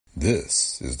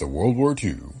This is the World War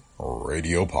II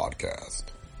Radio Podcast.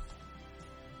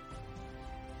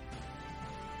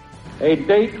 A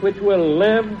date which will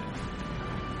live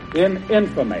in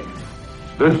infamy.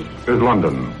 This is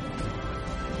London.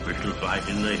 We shall fight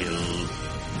in the hills.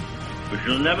 We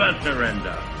shall never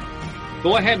surrender.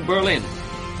 Go ahead, Berlin.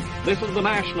 This is the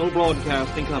National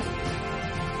Broadcasting Company.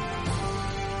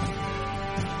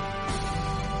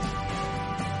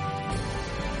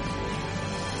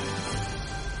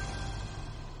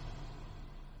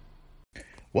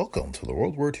 Welcome to the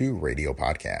World War II Radio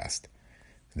Podcast.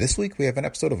 This week we have an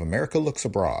episode of America Looks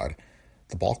Abroad,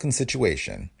 the Balkan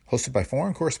Situation, hosted by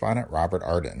foreign correspondent Robert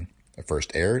Arden. It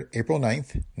first aired April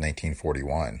 9th,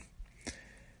 1941.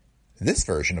 This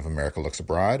version of America Looks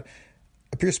Abroad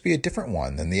appears to be a different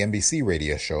one than the NBC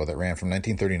radio show that ran from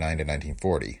 1939 to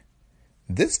 1940.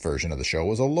 This version of the show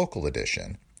was a local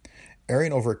edition,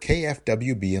 airing over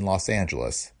KFWB in Los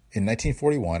Angeles in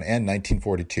 1941 and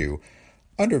 1942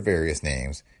 under various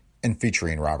names and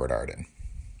featuring Robert Arden.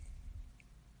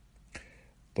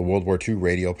 The World War II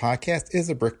Radio Podcast is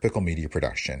a Brick Pickle Media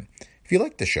production. If you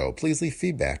like the show, please leave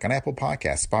feedback on Apple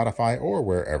Podcasts, Spotify, or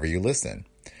wherever you listen.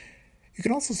 You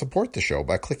can also support the show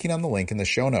by clicking on the link in the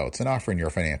show notes and offering your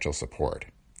financial support.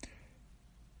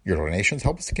 Your donations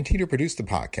help us to continue to produce the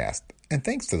podcast, and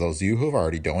thanks to those of you who have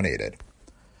already donated.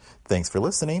 Thanks for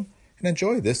listening, and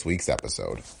enjoy this week's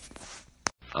episode.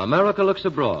 America Looks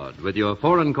Abroad with your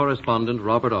foreign correspondent,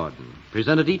 Robert Arden.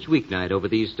 Presented each weeknight over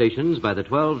these stations by the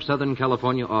 12 Southern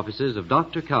California offices of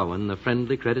Dr. Cowan, the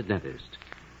friendly credit dentist,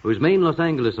 whose main Los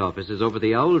Angeles office is over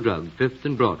the Owl Drug, 5th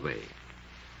and Broadway.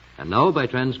 And now, by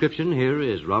transcription, here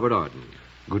is Robert Arden.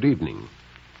 Good evening.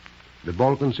 The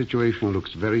Balkan situation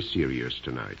looks very serious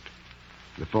tonight.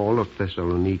 The fall of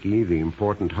Thessaloniki, the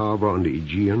important harbor on the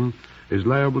Aegean, is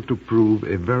liable to prove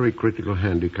a very critical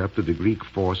handicap to the Greek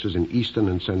forces in eastern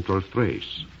and central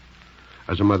Thrace.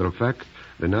 As a matter of fact,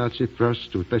 the Nazi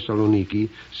thrust to Thessaloniki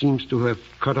seems to have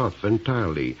cut off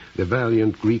entirely the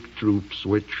valiant Greek troops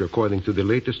which, according to the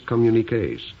latest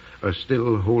communiques, are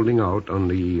still holding out on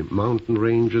the mountain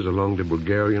ranges along the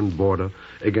Bulgarian border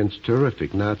against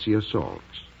terrific Nazi assaults.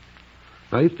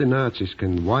 Now, if the Nazis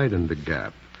can widen the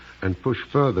gap and push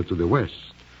further to the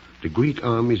west, the Greek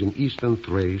armies in eastern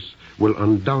Thrace will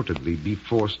undoubtedly be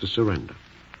forced to surrender.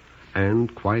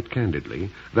 And, quite candidly,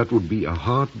 that would be a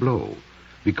hard blow,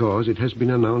 because it has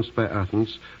been announced by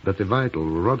Athens that the vital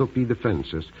Rhodope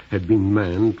defenses had been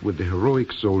manned with the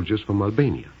heroic soldiers from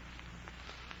Albania.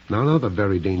 Now, another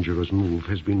very dangerous move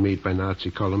has been made by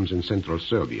Nazi columns in central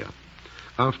Serbia.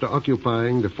 After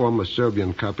occupying the former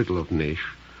Serbian capital of Niš,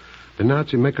 the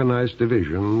Nazi mechanized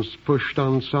divisions pushed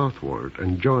on southward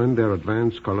and joined their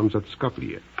advance columns at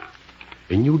Skopje.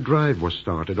 A new drive was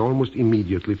started almost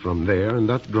immediately from there, and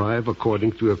that drive,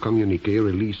 according to a communique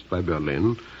released by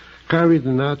Berlin, carried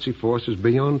the Nazi forces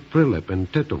beyond Prilep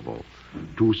and Tetovo,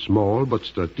 two small but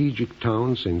strategic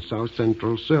towns in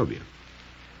south-central Serbia.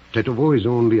 Tetovo is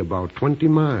only about 20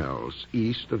 miles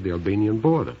east of the Albanian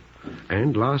border.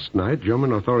 And last night,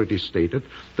 German authorities stated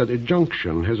that a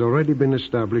junction has already been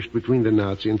established between the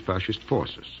Nazi and fascist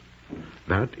forces.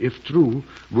 That, if true,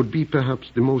 would be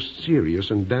perhaps the most serious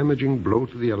and damaging blow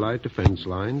to the Allied defense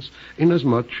lines,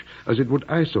 inasmuch as it would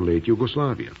isolate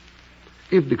Yugoslavia.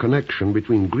 If the connection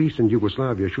between Greece and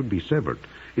Yugoslavia should be severed,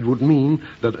 it would mean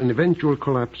that an eventual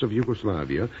collapse of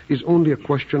Yugoslavia is only a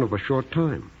question of a short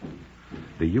time.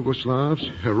 The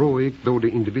Yugoslavs, heroic though the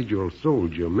individual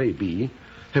soldier may be,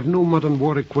 have no modern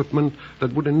war equipment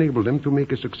that would enable them to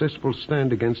make a successful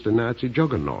stand against the Nazi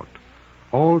juggernaut.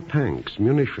 All tanks,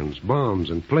 munitions, bombs,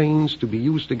 and planes to be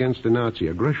used against the Nazi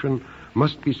aggression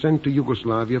must be sent to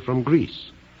Yugoslavia from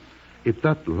Greece. If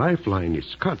that lifeline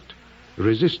is cut,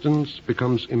 resistance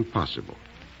becomes impossible.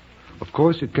 Of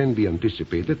course, it can be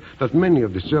anticipated that many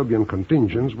of the Serbian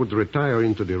contingents would retire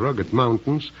into the rugged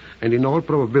mountains and in all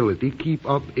probability keep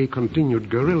up a continued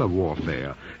guerrilla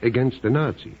warfare against the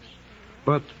Nazis.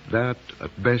 But that,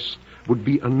 at best, would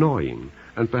be annoying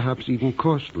and perhaps even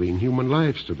costly in human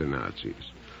lives to the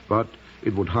Nazis. But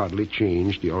it would hardly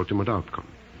change the ultimate outcome.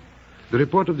 The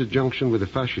report of the junction with the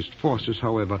fascist forces,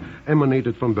 however,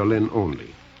 emanated from Berlin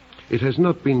only. It has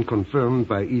not been confirmed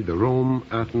by either Rome,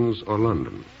 Athens, or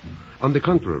London. On the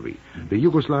contrary, the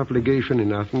Yugoslav legation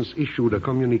in Athens issued a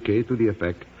communique to the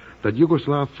effect that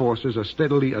Yugoslav forces are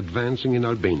steadily advancing in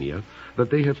Albania,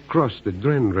 that they have crossed the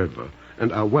Dren River,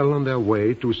 and are well on their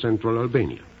way to central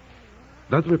Albania.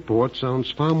 That report sounds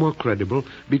far more credible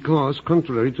because,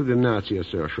 contrary to the Nazi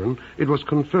assertion, it was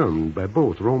confirmed by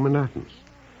both Rome and Athens.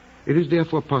 It is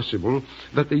therefore possible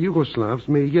that the Yugoslavs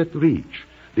may yet reach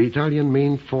the Italian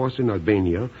main force in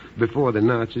Albania before the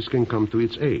Nazis can come to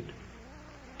its aid.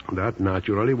 That,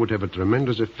 naturally, would have a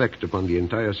tremendous effect upon the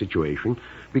entire situation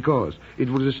because it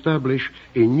would establish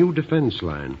a new defense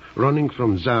line running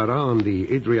from Zara on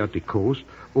the Adriatic coast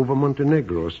over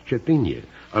Montenegro's Cetinje,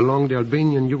 along the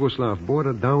Albanian-Yugoslav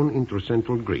border down into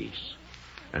central Greece.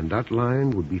 And that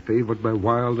line would be favored by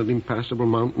wild and impassable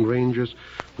mountain ranges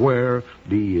where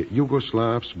the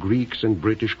Yugoslavs, Greeks, and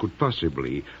British could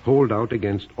possibly hold out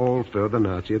against all further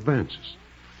Nazi advances.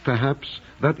 Perhaps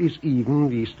that is even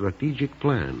the strategic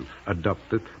plan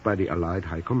adopted by the Allied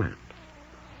High Command.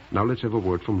 Now let's have a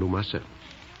word from Lou Marcel.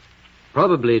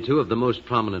 Probably two of the most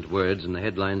prominent words in the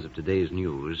headlines of today's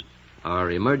news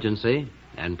are emergency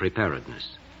and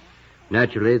preparedness.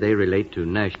 Naturally, they relate to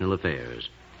national affairs.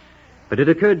 But it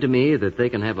occurred to me that they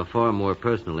can have a far more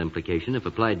personal implication if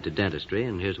applied to dentistry,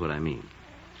 and here's what I mean.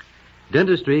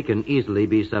 Dentistry can easily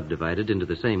be subdivided into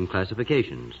the same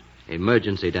classifications: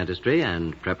 emergency dentistry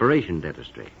and preparation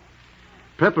dentistry.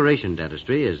 Preparation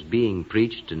dentistry is being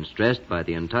preached and stressed by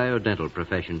the entire dental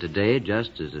profession today,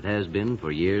 just as it has been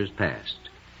for years past.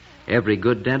 Every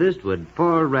good dentist would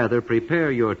far rather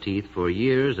prepare your teeth for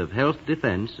years of health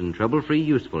defense and trouble-free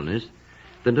usefulness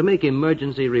than to make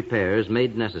emergency repairs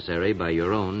made necessary by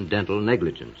your own dental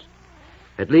negligence.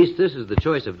 At least this is the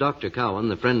choice of Dr. Cowan,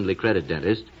 the friendly credit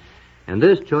dentist, and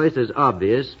this choice is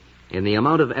obvious in the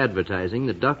amount of advertising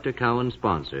that Dr. Cowan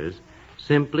sponsors,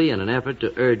 simply in an effort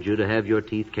to urge you to have your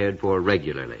teeth cared for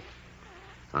regularly.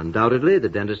 Undoubtedly, the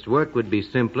dentist's work would be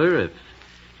simpler if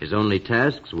his only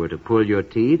tasks were to pull your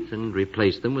teeth and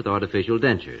replace them with artificial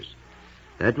dentures.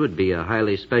 That would be a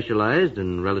highly specialized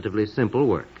and relatively simple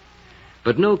work.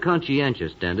 But no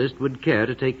conscientious dentist would care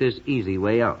to take this easy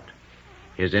way out.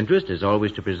 His interest is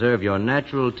always to preserve your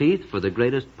natural teeth for the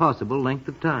greatest possible length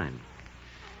of time.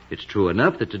 It's true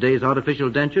enough that today's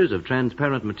artificial dentures of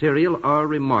transparent material are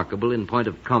remarkable in point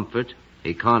of comfort,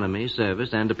 economy,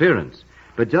 service, and appearance.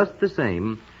 But just the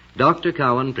same, Dr.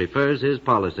 Cowan prefers his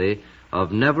policy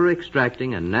of never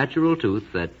extracting a natural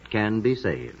tooth that can be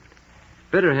saved.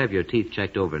 Better have your teeth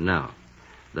checked over now.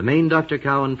 The main Dr.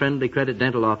 Cowan Friendly Credit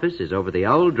Dental office is over the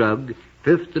Owl Drug,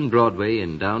 5th and Broadway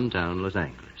in downtown Los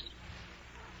Angeles.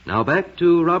 Now back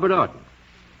to Robert Arden.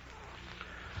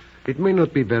 It may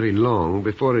not be very long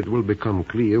before it will become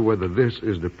clear whether this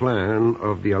is the plan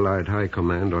of the Allied High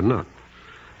Command or not.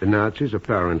 The Nazis,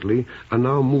 apparently, are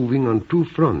now moving on two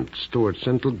fronts towards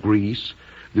central Greece,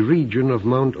 the region of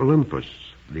Mount Olympus,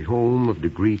 the home of the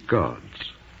Greek gods.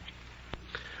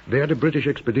 There, the British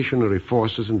expeditionary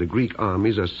forces and the Greek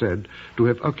armies are said to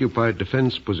have occupied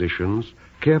defense positions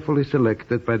carefully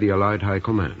selected by the Allied High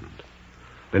Command.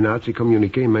 The Nazi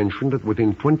communique mentioned that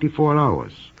within 24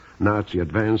 hours, Nazi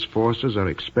advance forces are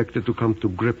expected to come to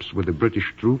grips with the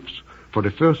British troops for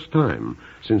the first time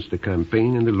since the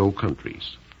campaign in the Low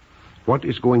Countries. What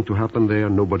is going to happen there,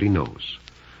 nobody knows.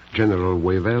 General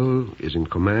Wavell is in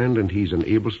command, and he's an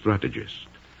able strategist.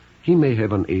 He may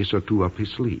have an ace or two up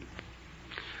his sleeve.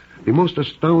 The most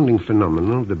astounding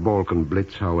phenomenon of the Balkan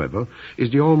Blitz, however,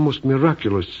 is the almost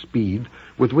miraculous speed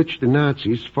with which the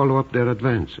Nazis follow up their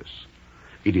advances.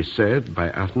 It is said by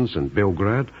Athens and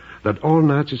Belgrade that all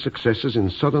Nazi successes in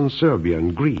southern Serbia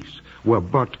and Greece were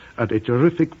bought at a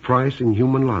terrific price in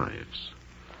human lives.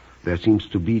 There seems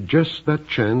to be just that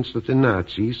chance that the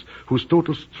Nazis, whose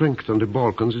total strength on the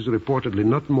Balkans is reportedly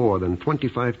not more than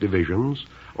 25 divisions,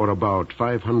 or about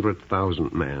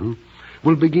 500,000 men,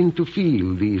 will begin to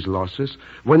feel these losses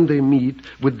when they meet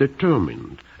with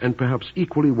determined and perhaps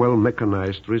equally well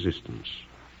mechanized resistance.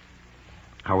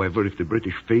 However, if the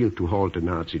British fail to halt the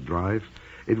Nazi drive,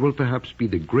 it will perhaps be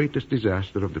the greatest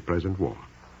disaster of the present war.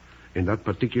 In that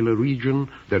particular region,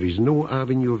 there is no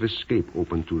avenue of escape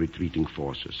open to retreating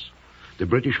forces. The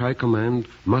British High Command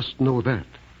must know that.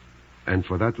 And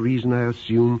for that reason, I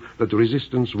assume that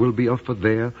resistance will be offered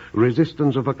there,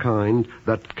 resistance of a kind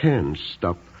that can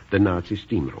stop the Nazi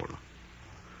steamroller.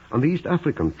 On the East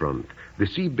African front, the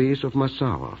sea base of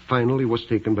Massawa finally was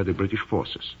taken by the British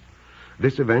forces.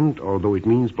 This event, although it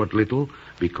means but little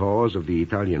because of the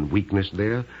Italian weakness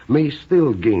there, may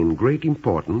still gain great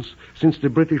importance since the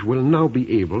British will now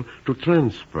be able to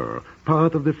transfer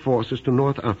part of the forces to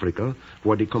North Africa,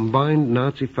 where the combined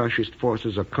Nazi-fascist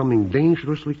forces are coming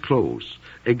dangerously close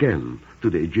again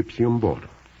to the Egyptian border.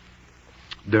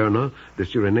 Derna, the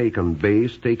Cyrenaican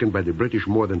base taken by the British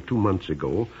more than 2 months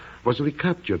ago, was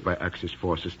recaptured by Axis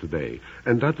forces today,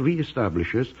 and that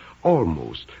reestablishes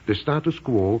almost the status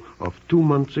quo of 2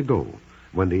 months ago,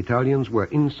 when the Italians were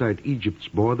inside Egypt's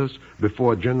borders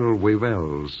before General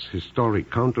Wavell's historic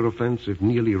counteroffensive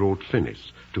nearly wrote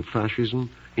finish to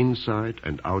fascism inside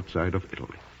and outside of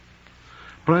Italy.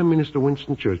 Prime Minister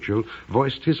Winston Churchill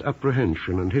voiced his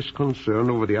apprehension and his concern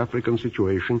over the African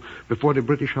situation before the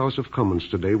British House of Commons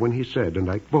today when he said, and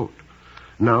I quote,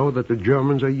 "Now that the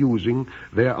Germans are using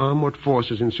their armored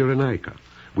forces in Cyrenaica,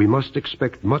 we must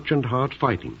expect much and hard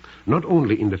fighting, not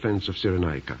only in defense of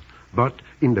Cyrenaica, but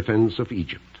in defense of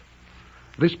Egypt."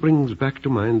 This brings back to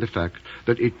mind the fact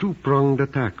that a two-pronged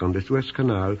attack on the Suez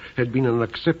Canal had been an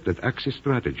accepted Axis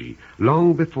strategy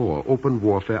long before open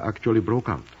warfare actually broke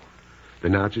out. The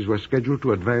Nazis were scheduled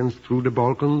to advance through the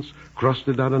Balkans, cross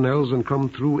the Dardanelles, and come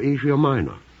through Asia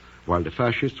Minor, while the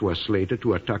fascists were slated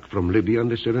to attack from Libya and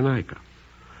the Cyrenaica.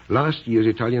 Last year's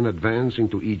Italian advance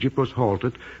into Egypt was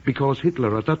halted because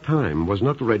Hitler at that time was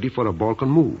not ready for a Balkan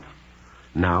move.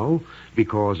 Now,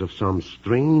 because of some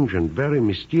strange and very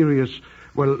mysterious,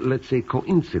 well, let's say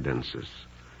coincidences,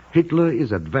 Hitler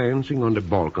is advancing on the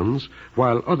Balkans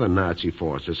while other Nazi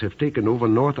forces have taken over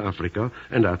North Africa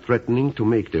and are threatening to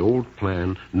make the old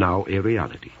plan now a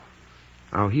reality.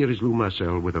 Now, here is Lou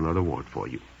Marcel with another word for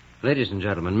you. Ladies and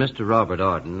gentlemen, Mr. Robert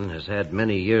Arden has had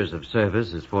many years of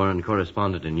service as foreign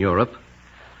correspondent in Europe,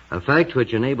 a fact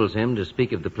which enables him to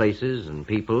speak of the places and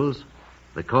peoples,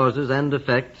 the causes and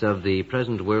effects of the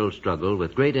present world struggle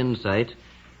with great insight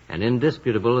and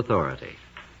indisputable authority.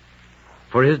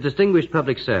 For his distinguished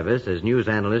public service as news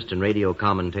analyst and radio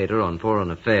commentator on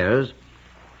foreign affairs,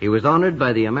 he was honored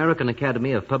by the American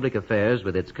Academy of Public Affairs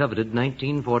with its coveted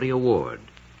 1940 award.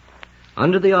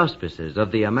 Under the auspices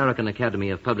of the American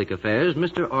Academy of Public Affairs,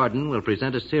 Mr. Arden will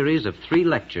present a series of 3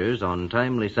 lectures on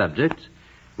timely subjects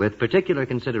with particular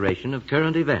consideration of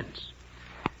current events.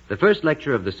 The first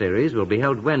lecture of the series will be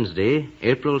held Wednesday,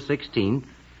 April 16th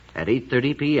at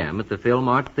 8:30 p.m. at the Film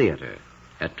Art Theater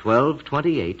at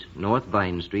 1228 North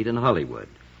Vine Street in Hollywood.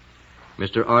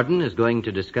 Mr. Arden is going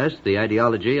to discuss the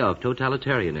ideology of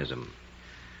totalitarianism.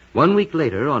 1 week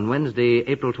later, on Wednesday,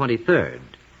 April 23rd,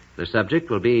 the subject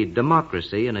will be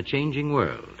Democracy in a Changing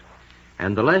World.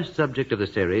 And the last subject of the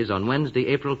series on Wednesday,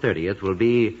 April 30th, will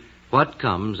be What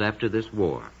Comes After This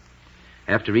War.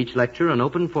 After each lecture, an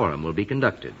open forum will be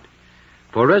conducted.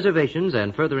 For reservations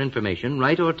and further information,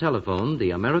 write or telephone the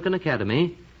American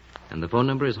Academy, and the phone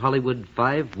number is Hollywood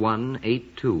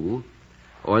 5182,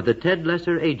 or the Ted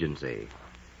Lesser Agency.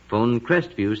 Phone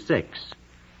Crestview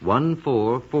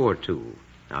 61442.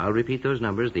 I'll repeat those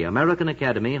numbers. The American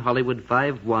Academy, Hollywood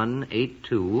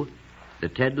 5182, the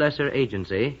Ted Lesser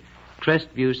Agency,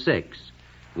 Crestview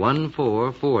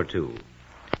 61442.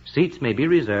 Seats may be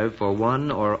reserved for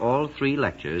one or all 3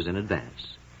 lectures in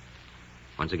advance.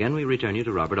 Once again, we return you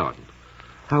to Robert Arden.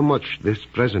 How much this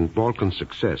present Balkan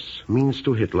success means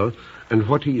to Hitler and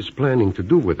what he is planning to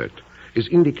do with it is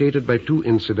indicated by 2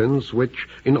 incidents which,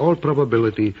 in all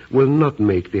probability, will not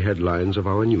make the headlines of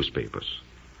our newspapers.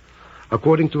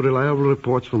 According to reliable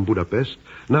reports from Budapest,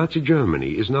 Nazi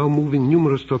Germany is now moving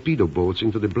numerous torpedo boats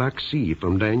into the Black Sea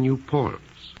from Danube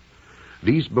ports.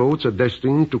 These boats are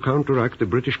destined to counteract the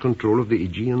British control of the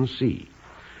Aegean Sea.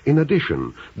 In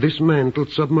addition, dismantled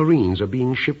submarines are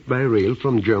being shipped by rail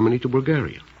from Germany to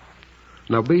Bulgaria.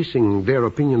 Now, basing their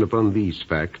opinion upon these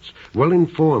facts,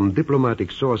 well-informed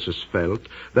diplomatic sources felt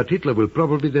that Hitler will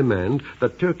probably demand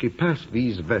that Turkey pass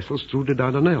these vessels through the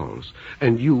Dardanelles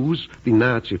and use the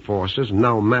Nazi forces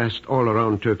now massed all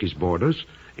around Turkey's borders,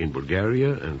 in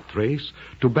Bulgaria and Thrace,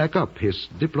 to back up his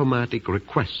diplomatic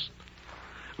request.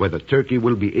 Whether Turkey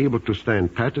will be able to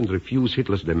stand pat and refuse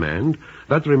Hitler's demand,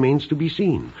 that remains to be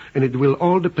seen, and it will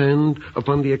all depend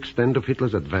upon the extent of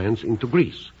Hitler's advance into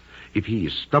Greece. If he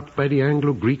is stopped by the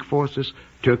Anglo-Greek forces,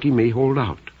 Turkey may hold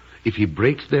out. If he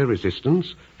breaks their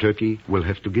resistance, Turkey will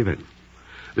have to give in.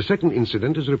 The second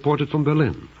incident is reported from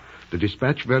Berlin. The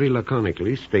dispatch very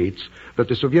laconically states that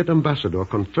the Soviet ambassador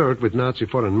conferred with Nazi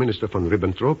Foreign Minister von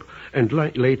Ribbentrop and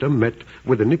later met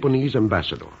with the Nipponese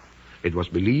ambassador. It was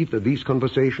believed that these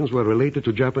conversations were related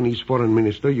to Japanese Foreign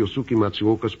Minister Yosuke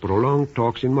Matsuoka's prolonged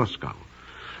talks in Moscow.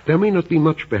 There may not be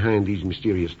much behind these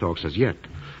mysterious talks as yet,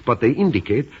 but they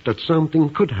indicate that something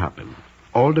could happen,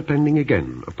 all depending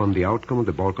again upon the outcome of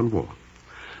the Balkan War.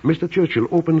 Mr. Churchill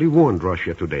openly warned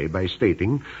Russia today by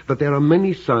stating that there are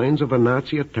many signs of a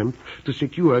Nazi attempt to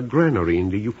secure a granary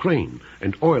in the Ukraine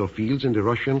and oil fields in the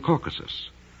Russian Caucasus.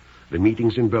 The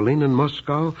meetings in Berlin and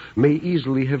Moscow may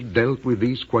easily have dealt with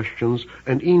these questions,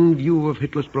 and in view of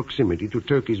Hitler's proximity to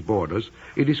Turkey's borders,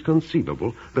 it is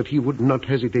conceivable that he would not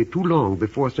hesitate too long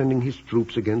before sending his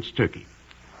troops against Turkey.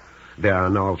 They are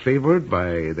now favored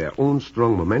by their own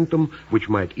strong momentum, which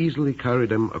might easily carry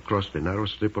them across the narrow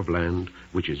strip of land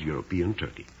which is European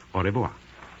Turkey. Au revoir.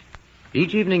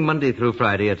 Each evening, Monday through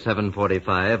Friday at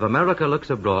 7:45, America Looks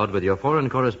Abroad with your foreign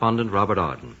correspondent, Robert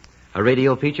Arden. A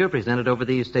radio feature presented over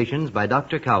these stations by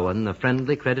Dr. Cowan, the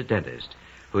friendly credit dentist,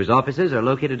 whose offices are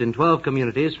located in 12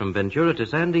 communities from Ventura to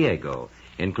San Diego,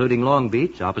 including Long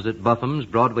Beach, opposite Bufham's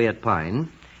Broadway at Pine,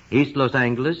 East Los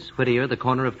Angeles, Whittier, the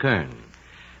corner of Kern.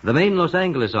 The main Los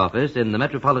Angeles office in the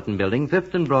Metropolitan Building,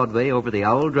 5th and Broadway, over the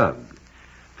Owl Drug.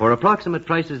 For approximate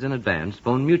prices in advance,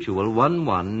 phone Mutual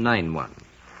 1191.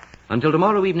 Until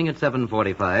tomorrow evening at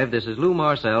 7:45, this is Lou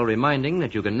Marcel reminding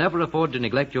that you can never afford to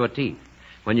neglect your teeth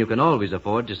when you can always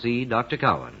afford to see Dr.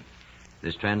 Cowan.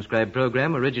 This transcribed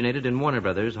program originated in Warner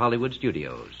Brothers Hollywood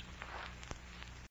Studios.